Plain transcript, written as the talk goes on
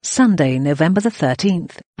Sunday, November the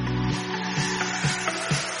 13th.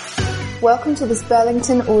 Welcome to this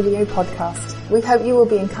Burlington audio podcast. We hope you will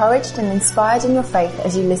be encouraged and inspired in your faith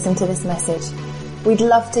as you listen to this message. We'd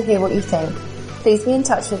love to hear what you think. Please be in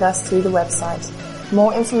touch with us through the website.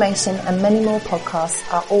 More information and many more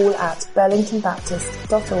podcasts are all at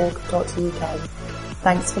burlingtonbaptist.org.uk.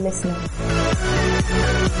 Thanks for listening.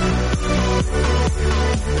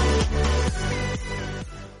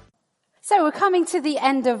 So we're coming to the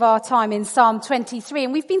end of our time in Psalm 23,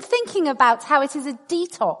 and we've been thinking about how it is a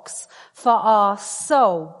detox for our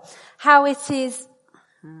soul. How it is,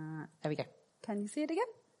 there we go. Can you see it again?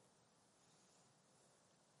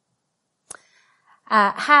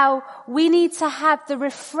 How we need to have the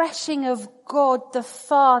refreshing of God the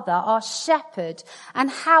Father, our shepherd, and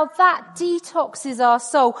how that detoxes our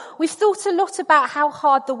soul. We've thought a lot about how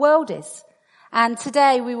hard the world is, and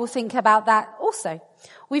today we will think about that also.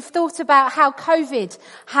 We've thought about how COVID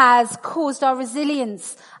has caused our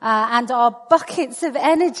resilience and our buckets of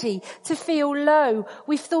energy to feel low.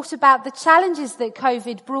 We've thought about the challenges that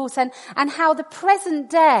COVID brought and how the present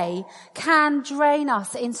day can drain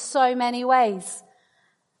us in so many ways.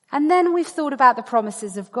 And then we've thought about the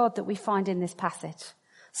promises of God that we find in this passage.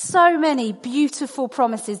 So many beautiful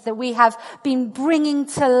promises that we have been bringing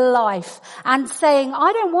to life and saying,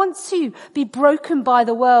 I don't want to be broken by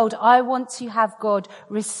the world. I want to have God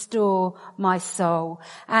restore my soul.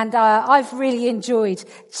 And I've really enjoyed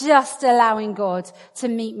just allowing God to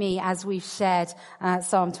meet me as we've shared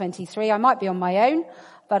Psalm 23. I might be on my own,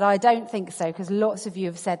 but I don't think so, because lots of you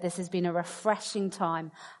have said this has been a refreshing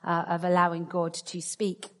time of allowing God to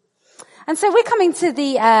speak. And so we're coming to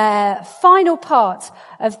the final part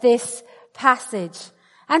of this passage.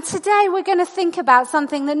 And today we're going to think about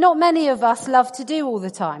something that not many of us love to do all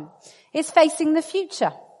the time. It's facing the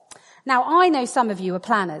future. Now, I know some of you are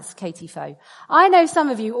planners, Katie Foe. I know some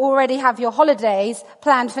of you already have your holidays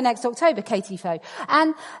planned for next October, Katie Foe.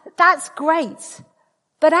 And that's great.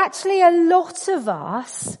 But actually a lot of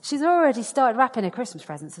us, she's already started wrapping her Christmas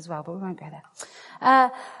presents as well, but we won't go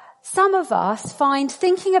there. Some of us find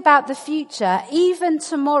thinking about the future, even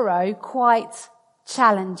tomorrow, quite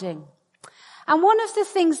challenging. And one of the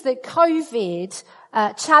things that COVID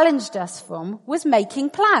challenged us from was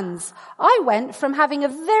making plans. I went from having a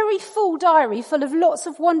very full diary full of lots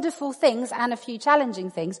of wonderful things and a few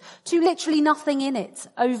challenging things to literally nothing in it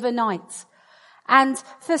overnight. And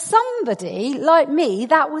for somebody like me,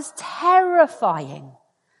 that was terrifying.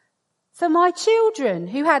 For my children,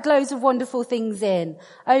 who had loads of wonderful things in,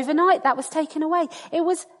 overnight that was taken away. It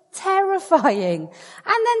was terrifying. And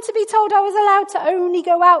then to be told I was allowed to only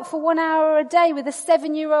go out for 1 hour a day with a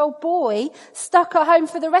 7-year-old boy stuck at home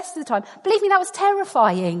for the rest of the time. Believe me, that was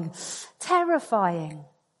terrifying. Terrifying.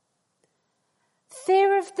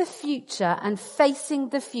 Fear of the future and facing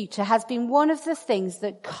the future has been one of the things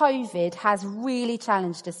that COVID has really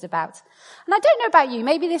challenged us about. And I don't know about you,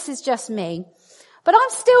 maybe this is just me, but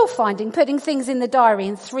I'm still finding putting things in the diary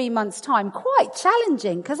in 3 months' time quite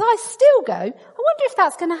challenging, because I still go, I wonder if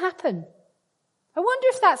that's going to happen. I wonder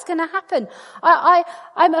if that's going to happen.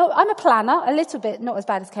 I'm a planner, a little bit, not as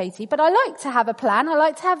bad as Katie, but I like to have a plan. I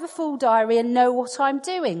like to have a full diary and know what I'm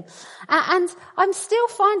doing. And I'm still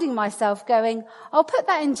finding myself going, I'll put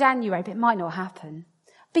that in January, but it might not happen.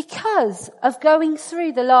 Because of going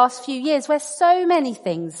through the last few years where so many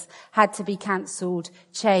things had to be cancelled,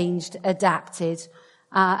 changed, adapted,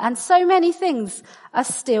 and so many things are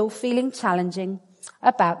still feeling challenging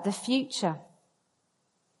about the future.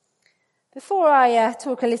 Before I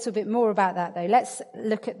talk a little bit more about that, though, let's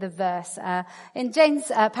look at the verse. In James'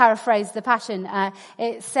 paraphrase, the Passion,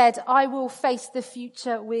 it said, I will face the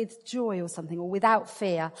future with joy or something, or without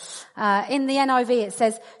fear. In the NIV, it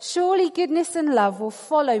says, surely goodness and love will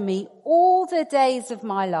follow me all the days of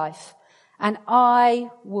my life, and I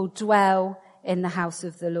will dwell in the house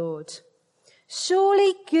of the Lord.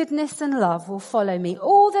 Surely goodness and love will follow me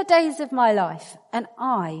all the days of my life, and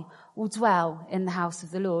I will dwell in the house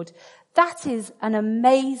of the Lord. That is an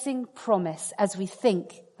amazing promise as we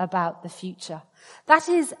think about the future. That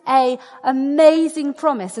is an amazing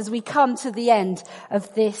promise as we come to the end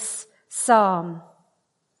of this psalm.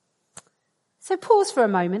 So pause for a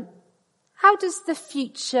moment. How does the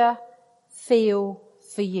future feel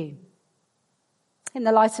for you? In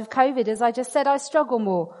the light of COVID, as I just said, I struggle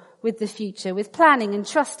more with the future, with planning and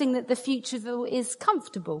trusting that the future is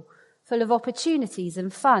comfortable, full of opportunities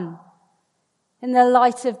and fun. In the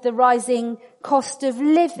light of the rising cost of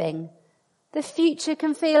living, the future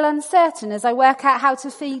can feel uncertain as I work out how to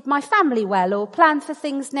feed my family well, or plan for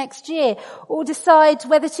things next year, or decide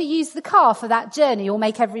whether to use the car for that journey or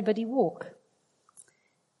make everybody walk.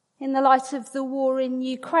 in the light of the war in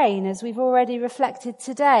Ukraine, as we've already reflected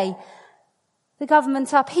today, the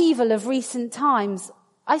government upheaval of recent times,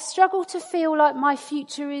 I struggle to feel like my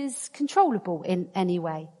future is controllable in any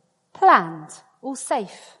way, planned or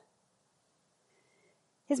safe.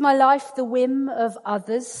 Is my life the whim of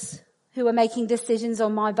others who are making decisions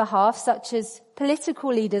on my behalf, such as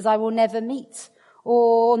political leaders I will never meet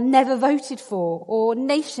or never voted for, or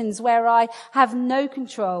nations where I have no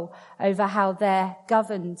control over how they're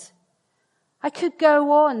governed? I could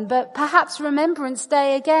go on, but perhaps Remembrance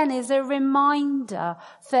Day again is a reminder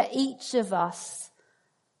for each of us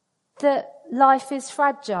that life is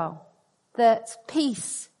fragile, that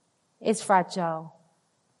peace is fragile,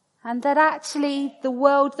 and that actually the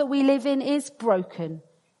world that we live in is broken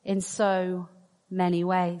in so many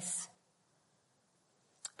ways.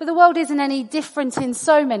 But the world isn't any different in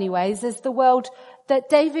so many ways as the world that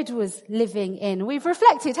David was living in. We've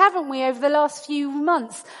reflected, haven't we, over the last few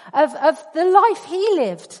months of the life he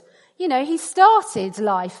lived. You know, he started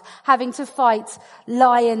life having to fight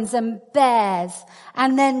lions and bears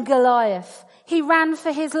and then Goliath. He ran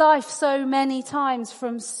for his life so many times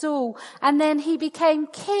from Saul, and then he became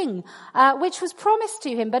king, which was promised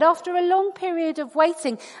to him. But after a long period of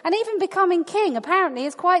waiting, and even becoming king apparently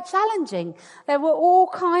is quite challenging. There were all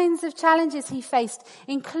kinds of challenges he faced,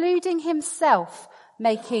 including himself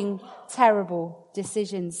making terrible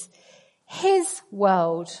decisions. His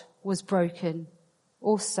world was broken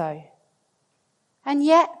also. And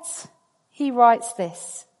yet, he writes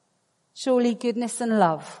this: surely goodness and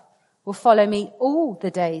love will follow me all the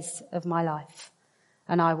days of my life,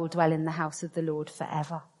 and I will dwell in the house of the Lord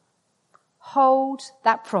forever. Hold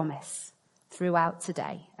that promise throughout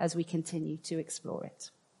today as we continue to explore it.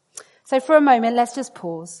 So for a moment, let's just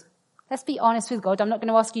pause. Let's be honest with God. I'm not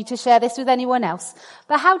going to ask you to share this with anyone else,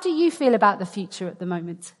 but how do you feel about the future at the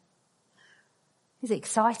moment? Is it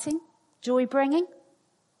exciting, joy-bringing,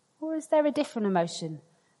 or is there a different emotion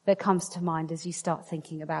that comes to mind as you start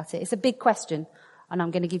thinking about it? It's a big question, and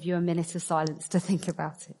I'm going to give you a minute of silence to think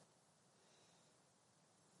about it.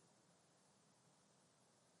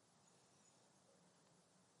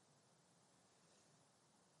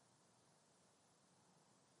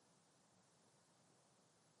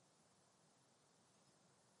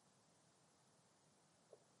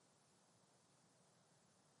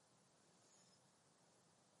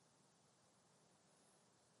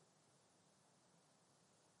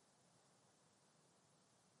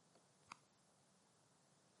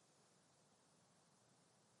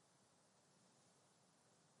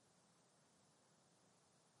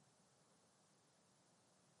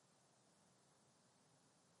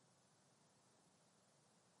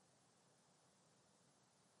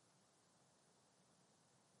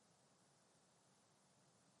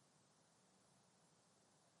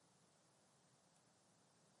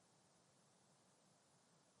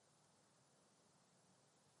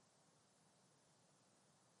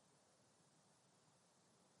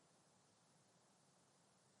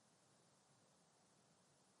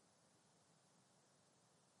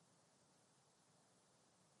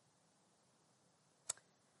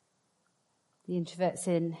 The introverts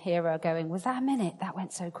in here are going, was that a minute? That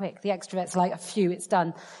went so quick. The extroverts are like, a few, it's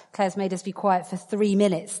done. Claire's made us be quiet for 3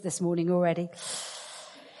 minutes this morning already.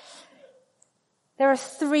 There are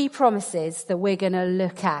 3 promises that we're going to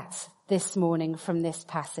look at this morning from this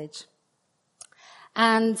passage.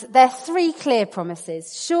 And they're 3 clear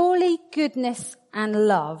promises. Surely goodness and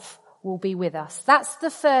love will be with us. That's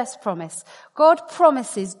the first promise. God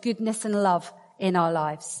promises goodness and love in our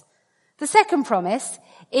lives. The second promise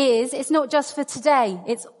is it's not just for today,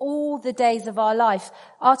 it's all the days of our life.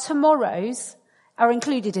 Our tomorrows are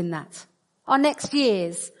included in that. Our next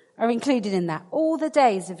years are included in that. All the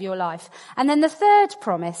days of your life. And then the third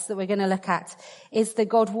promise that we're going to look at is that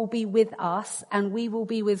God will be with us and we will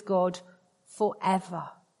be with God forever.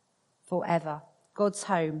 Forever. God's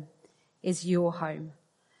home is your home.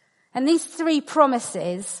 And these 3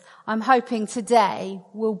 promises, I'm hoping today,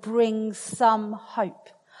 will bring some hope.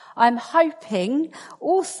 I'm hoping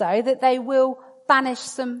also that they will banish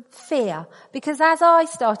some fear, because as I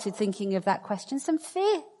started thinking of that question, some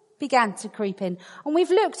fear began to creep in. And we've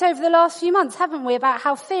looked over the last few months, haven't we, about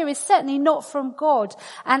how fear is certainly not from God,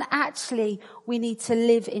 and actually we need to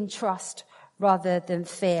live in trust rather than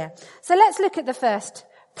fear. So let's look at the first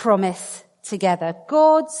promise together.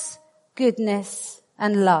 God's goodness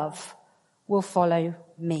and love will follow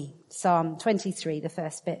me. Psalm 23, the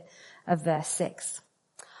first bit of verse 6.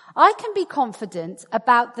 I can be confident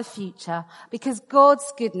about the future because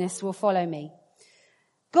God's goodness will follow me.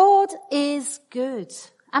 God is good,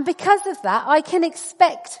 and because of that, I can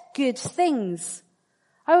expect good things.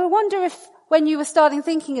 I wonder if when you were starting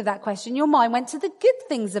thinking of that question, your mind went to the good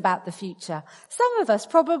things about the future. Some of us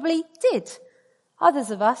probably did.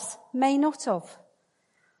 Others of us may not have.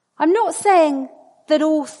 I'm not saying that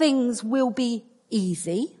all things will be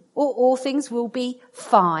easy, or all things will be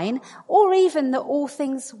fine, or even that all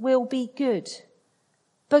things will be good.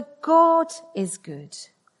 But God is good.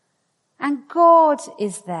 And God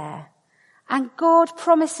is there. And God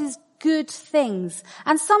promises good things.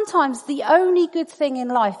 And sometimes the only good thing in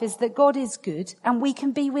life is that God is good and we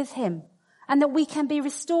can be with him and that we can be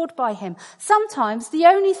restored by him. Sometimes the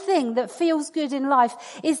only thing that feels good in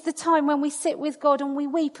life is the time when we sit with God and we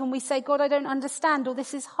weep and we say, God, I don't understand, or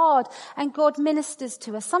this is hard, and God ministers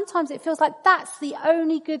to us. Sometimes it feels like that's the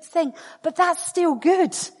only good thing, but that's still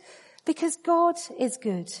good because God is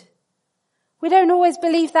good. We don't always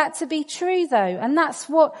believe that to be true though, and that's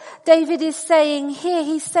what David is saying here.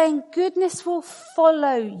 He's saying goodness will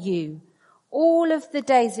follow you all of the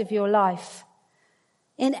days of your life.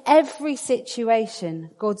 In every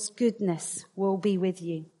situation, God's goodness will be with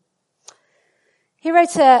you. He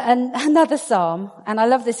wrote another psalm, and I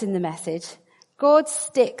love this in the Message. God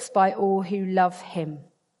sticks by all who love him.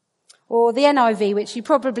 Or the NIV, which you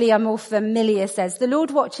probably are more familiar, says, the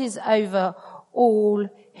Lord watches over all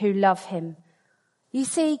who love him. You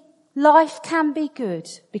see, life can be good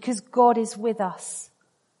because God is with us.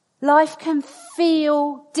 Life can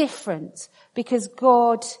feel different because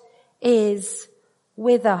God is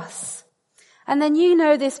with us. And then you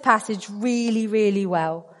know this passage really, really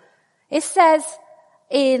well. It says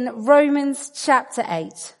in Romans chapter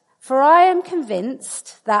 8, for I am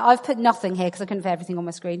convinced that, I've put nothing here because I couldn't fit everything on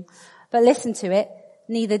my screen, but listen to it.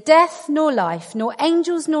 Neither death nor life, nor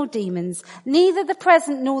angels nor demons, neither the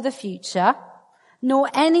present nor the future, nor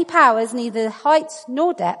any powers, neither height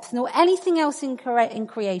nor depth, nor anything else in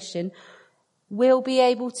creation will be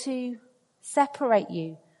able to separate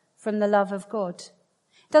you from the love of God.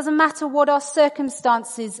 It doesn't matter what our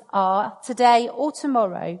circumstances are today or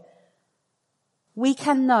tomorrow, we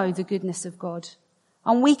can know the goodness of God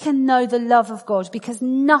and we can know the love of God because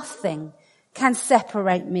nothing can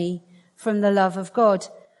separate me from the love of God.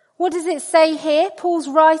 What does it say here? Paul's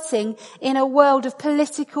writing in a world of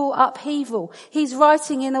political upheaval. He's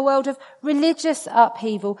writing in a world of religious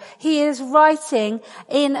upheaval. He is writing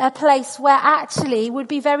in a place where actually would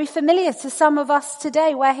be very familiar to some of us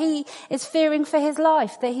today, where he is fearing for his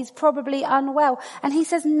life, that he's probably unwell. And he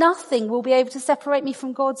says nothing will be able to separate me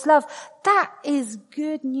from God's love. That is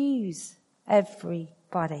good news,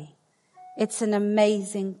 everybody. It's an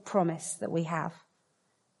amazing promise that we have.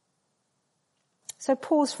 So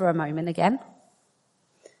pause for a moment again.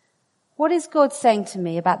 What is God saying to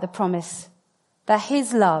me about the promise that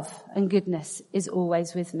his love and goodness is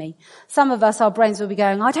always with me? Some of us, our brains will be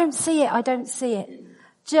going, I don't see it, I don't see it.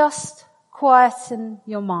 Just quieten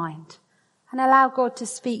your mind and allow God to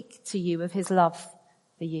speak to you of his love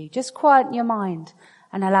for you. Just quieten your mind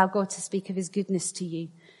and allow God to speak of his goodness to you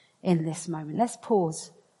in this moment. Let's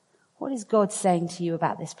pause. What is God saying to you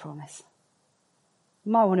about this promise?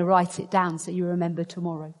 You might want to write it down so you remember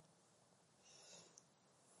tomorrow.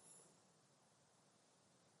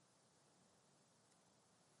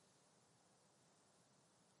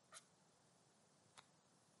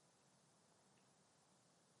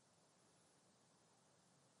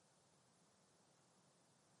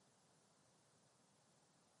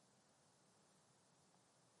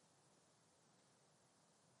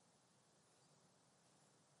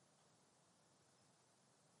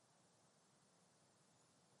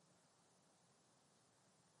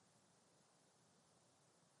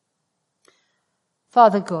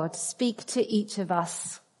 Father God, speak to each of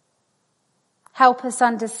us. Help us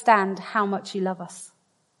understand how much you love us.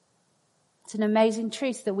 It's an amazing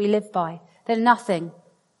truth that we live by, that nothing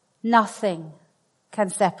can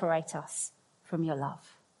separate us from your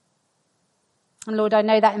love. And Lord, I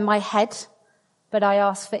know that in my head, but I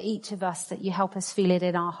ask for each of us that you help us feel it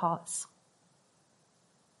in our hearts.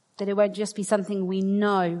 That it won't just be something we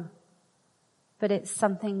know, but it's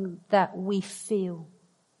something that we feel.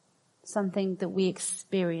 Something that we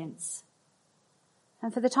experience.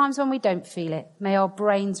 And for the times when we don't feel it, may our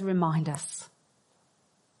brains remind us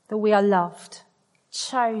that we are loved,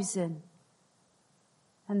 chosen,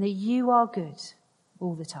 and that you are good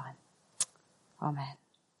all the time. Amen.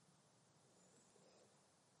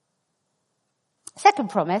 Second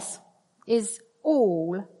promise is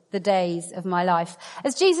all the days of my life.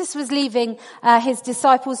 As Jesus was leaving his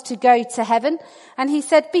disciples to go to heaven, and he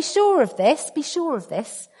said, be sure of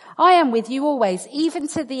this, I am with you always, even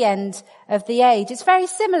to the end of the age. It's very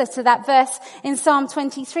similar to that verse in Psalm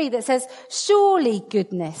 23 that says, surely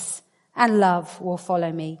goodness and love will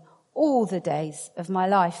follow me all the days of my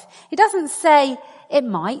life. It doesn't say it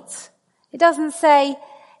might. It doesn't say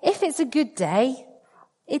if it's a good day.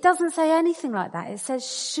 It doesn't say anything like that. It says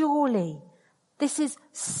surely. This is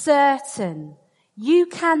certain. You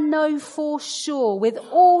can know for sure with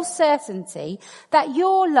all certainty that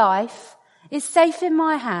your life is safe in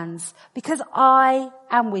my hands because I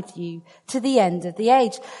am with you to the end of the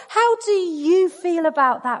age. How do you feel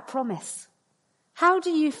about that promise? How do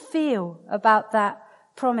you feel about that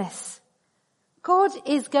promise? God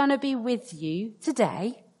is going to be with you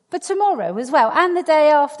today, but tomorrow as well, and the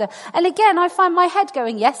day after. And again, I find my head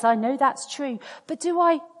going, yes, I know that's true, but do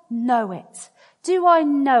I know it? Do I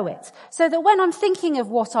know it? So that when I'm thinking of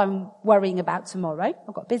what I'm worrying about tomorrow,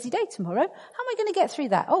 I've got a busy day tomorrow, how am I going to get through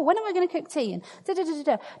that? Oh, when am I going to cook tea? And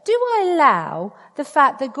do I allow the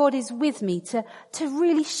fact that God is with me to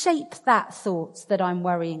really shape that thought that I'm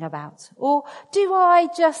worrying about? Or do I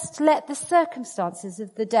just let the circumstances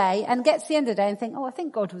of the day and get to the end of the day and think, oh, I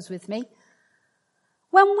think God was with me?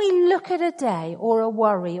 When we look at a day or a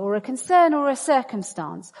worry or a concern or a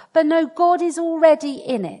circumstance, but no, God is already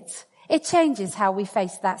in it, it changes how we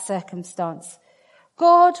face that circumstance.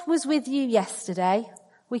 God was with you yesterday.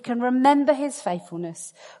 We can remember his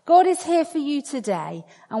faithfulness. God is here for you today,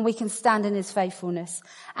 and we can stand in his faithfulness.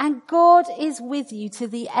 And God is with you to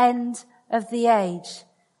the end of the age.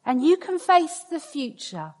 And you can face the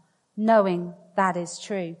future knowing that is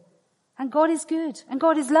true. And God is good, and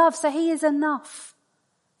God is love, so he is enough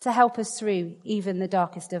to help us through even the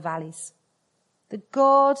darkest of valleys. The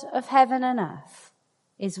God of heaven and earth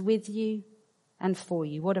is with you and for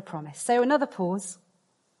you. What a promise. So another pause.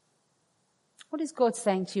 What is God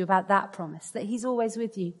saying to you about that promise, that he's always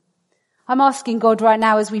with you? I'm asking God right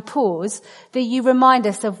now as we pause that you remind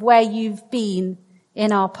us of where you've been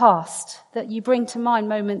in our past, that you bring to mind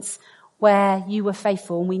moments where you were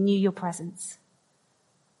faithful and we knew your presence.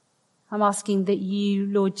 I'm asking that you,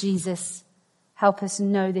 Lord Jesus, help us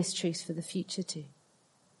know this truth for the future too.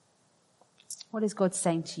 What is God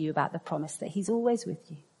saying to you about the promise that he's always with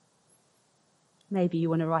you? Maybe you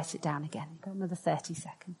want to write it down again. You've got another 30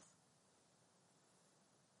 seconds.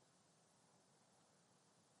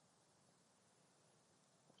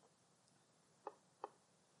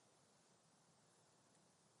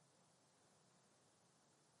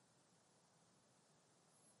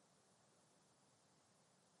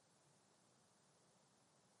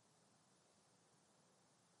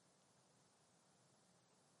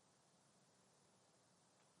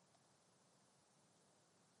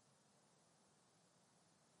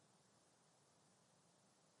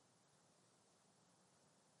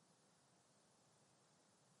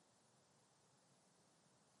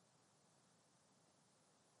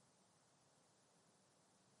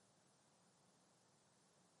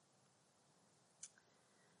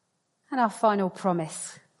 And our final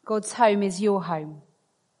promise, God's home is your home.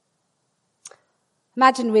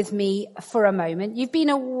 Imagine with me for a moment, you've been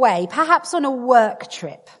away, perhaps on a work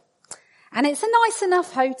trip, and it's a nice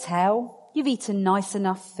enough hotel, you've eaten nice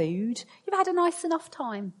enough food, you've had a nice enough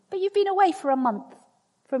time, but you've been away for a month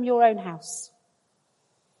from your own house.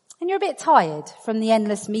 And you're a bit tired from the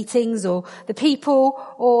endless meetings or the people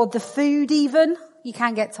or the food even. You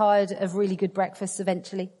can get tired of really good breakfasts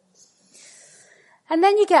eventually. And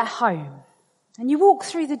then you get home and you walk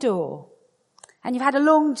through the door and you've had a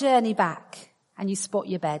long journey back and you spot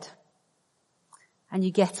your bed and you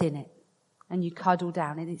get in it and you cuddle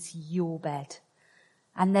down and it's your bed.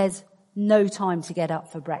 And there's no time to get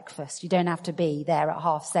up for breakfast. You don't have to be there at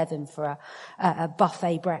 7:30 for a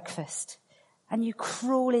buffet breakfast. And you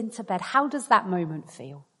crawl into bed. How does that moment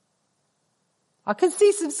feel? I can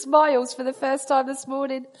see some smiles for the first time this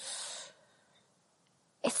morning.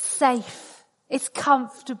 It's safe. It's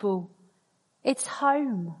comfortable. It's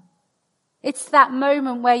home. It's that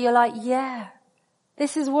moment where you're like, yeah,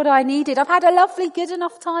 this is what I needed. I've had a lovely, good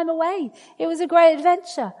enough time away. It was a great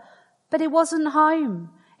adventure. But it wasn't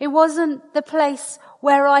home. It wasn't the place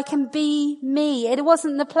where I can be me. It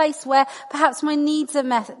wasn't the place where perhaps my needs are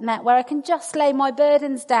met, where I can just lay my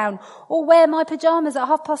burdens down or wear my pajamas at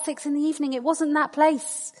 6:30 in the evening. It wasn't that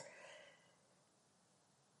place.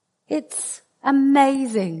 It's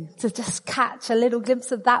amazing to just catch a little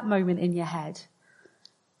glimpse of that moment in your head.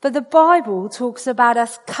 But the Bible talks about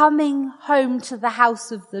us coming home to the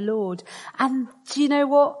house of the Lord. And do you know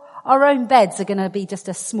what? Our own beds are going to be just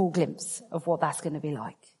a small glimpse of what that's going to be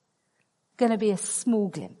like. Going to be a small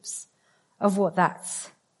glimpse of what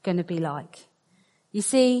that's going to be like. You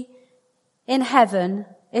see, in heaven,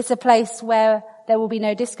 it's a place where there will be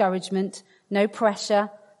no discouragement, no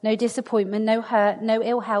pressure, no disappointment, no hurt, no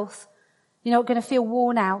ill health. You're not going to feel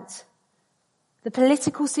worn out. The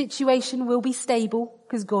political situation will be stable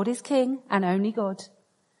because God is king and only God.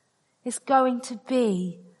 It's going to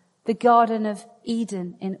be the Garden of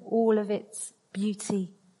Eden in all of its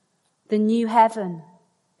beauty. The new heaven,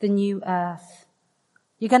 the new earth.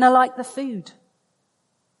 You're going to like the food.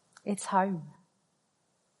 It's home.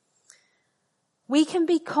 We can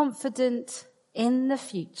be confident in the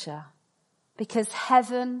future because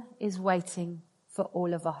heaven is waiting for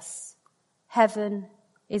all of us. Heaven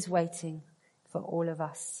is waiting for all of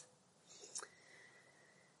us.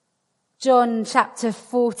 John chapter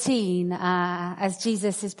 14, as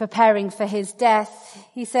Jesus is preparing for his death,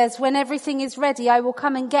 he says, "When everything is ready, I will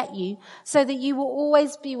come and get you so that you will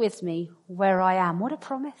always be with me where I am." What a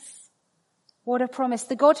promise. What a promise.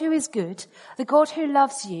 The God who is good, the God who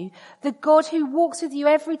loves you, the God who walks with you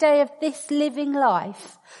every day of this living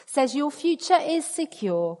life says your future is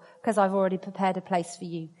secure because I've already prepared a place for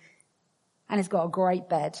you. And it's got a great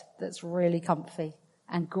bed that's really comfy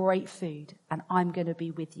and great food, and I'm going to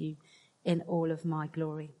be with you in all of my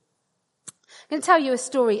glory. I'm going to tell you a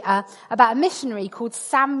story about a missionary called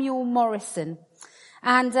Samuel Morrison.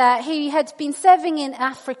 And he had been serving in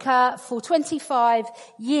Africa for 25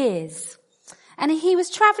 years. And he was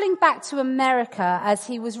travelling back to America as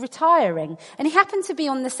he was retiring. And he happened to be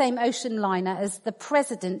on the same ocean liner as the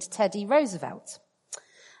President Teddy Roosevelt.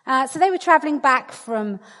 So they were travelling back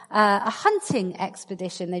from a hunting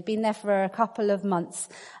expedition. They'd been there for a couple of months.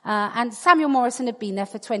 And Samuel Morrison had been there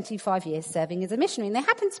for 25 years serving as a missionary. And they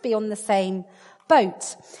happened to be on the same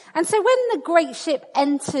boat. And so when the great ship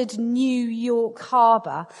entered New York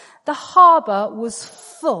Harbour, the harbour was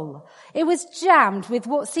full. It was jammed with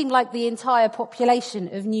what seemed like the entire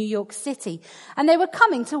population of New York City. And they were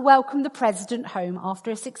coming to welcome the president home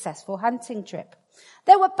after a successful hunting trip.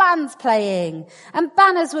 There were bands playing, and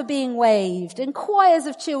banners were being waved, and choirs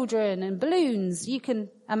of children, and balloons. You can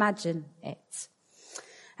imagine it.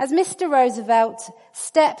 As Mr. Roosevelt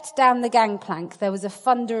stepped down the gangplank, there was a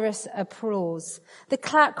thunderous applause. The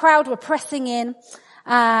crowd were pressing in,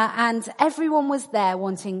 and everyone was there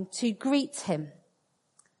wanting to greet him.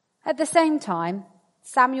 At the same time,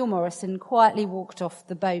 Samuel Morrison quietly walked off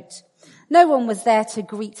the boat. No one was there to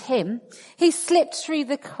greet him. He slipped through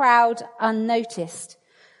the crowd unnoticed.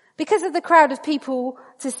 Because of the crowd of people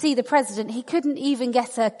to see the president, he couldn't even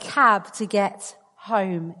get a cab to get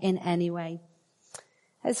home in any way.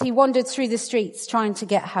 As he wandered through the streets trying to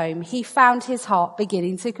get home, he found his heart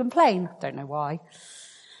beginning to complain. Don't know why.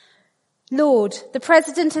 "Lord, the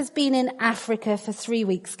president has been in Africa for 3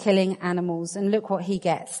 weeks killing animals, and look what he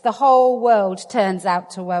gets. The whole world turns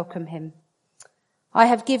out to welcome him. I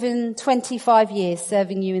have given 25 years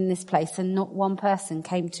serving you in this place, and not one person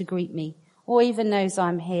came to greet me, or even knows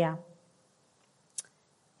I'm here."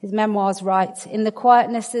 His memoirs write, in the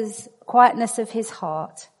quietness of his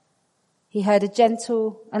heart, he heard a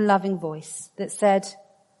gentle and loving voice that said,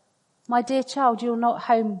 "My dear child, you're not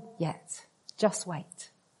home yet. Just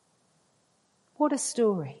wait." What a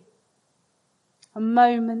story. A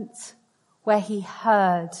moment where he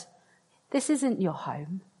heard, this isn't your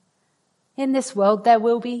home. In this world there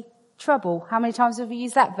will be trouble. How many times have we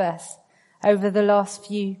used that verse over the last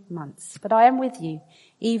few months? But I am with you,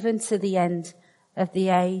 even to the end of the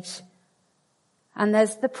age. And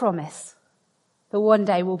there's the promise that one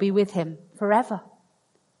day we'll be with him forever,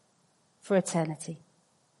 for eternity.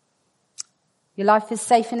 Your life is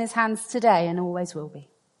safe in his hands today and always will be.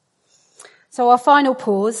 So our final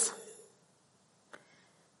pause.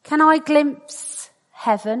 Can I glimpse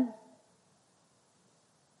heaven?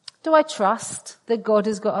 Do I trust that God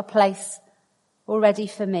has got a place already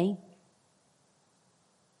for me?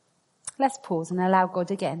 Let's pause and allow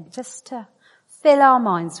God again just to fill our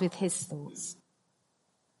minds with his thoughts.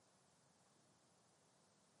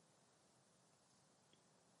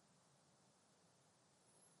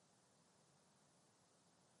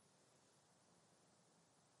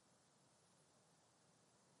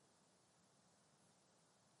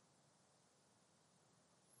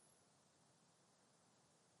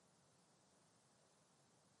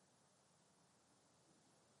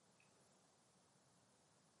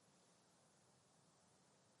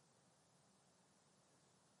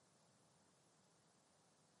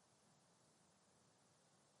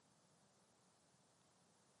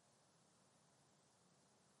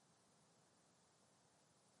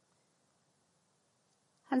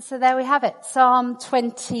 And so there we have it, Psalm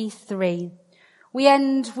 23. We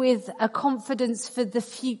end with a confidence for the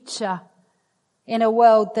future in a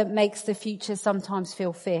world that makes the future sometimes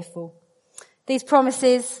feel fearful. These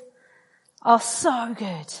promises are so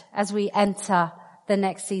good as we enter the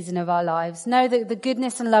next season of our lives. Know that the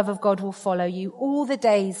goodness and love of God will follow you all the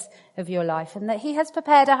days of your life, and that he has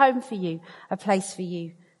prepared a home for you, a place for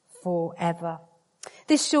you forever.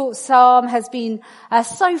 This short psalm has been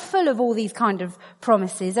so full of all these kind of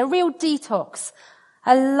promises, a real detox,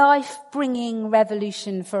 a life-bringing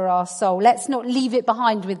revolution for our soul. Let's not leave it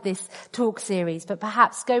behind with this talk series, but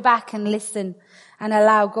perhaps go back and listen and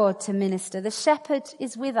allow God to minister. The shepherd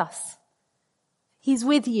is with us. He's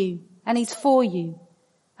with you and he's for you,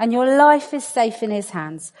 and your life is safe in his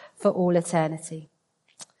hands for all eternity.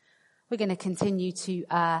 We're going to continue to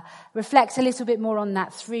reflect a little bit more on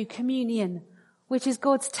that through communion, which is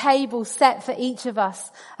God's table set for each of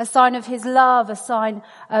us, a sign of his love, a sign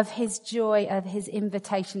of his joy, of his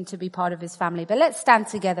invitation to be part of his family. But let's stand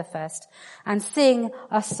together first and sing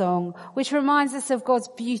a song which reminds us of God's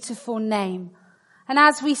beautiful name. And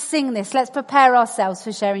as we sing this, let's prepare ourselves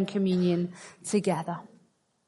for sharing communion together.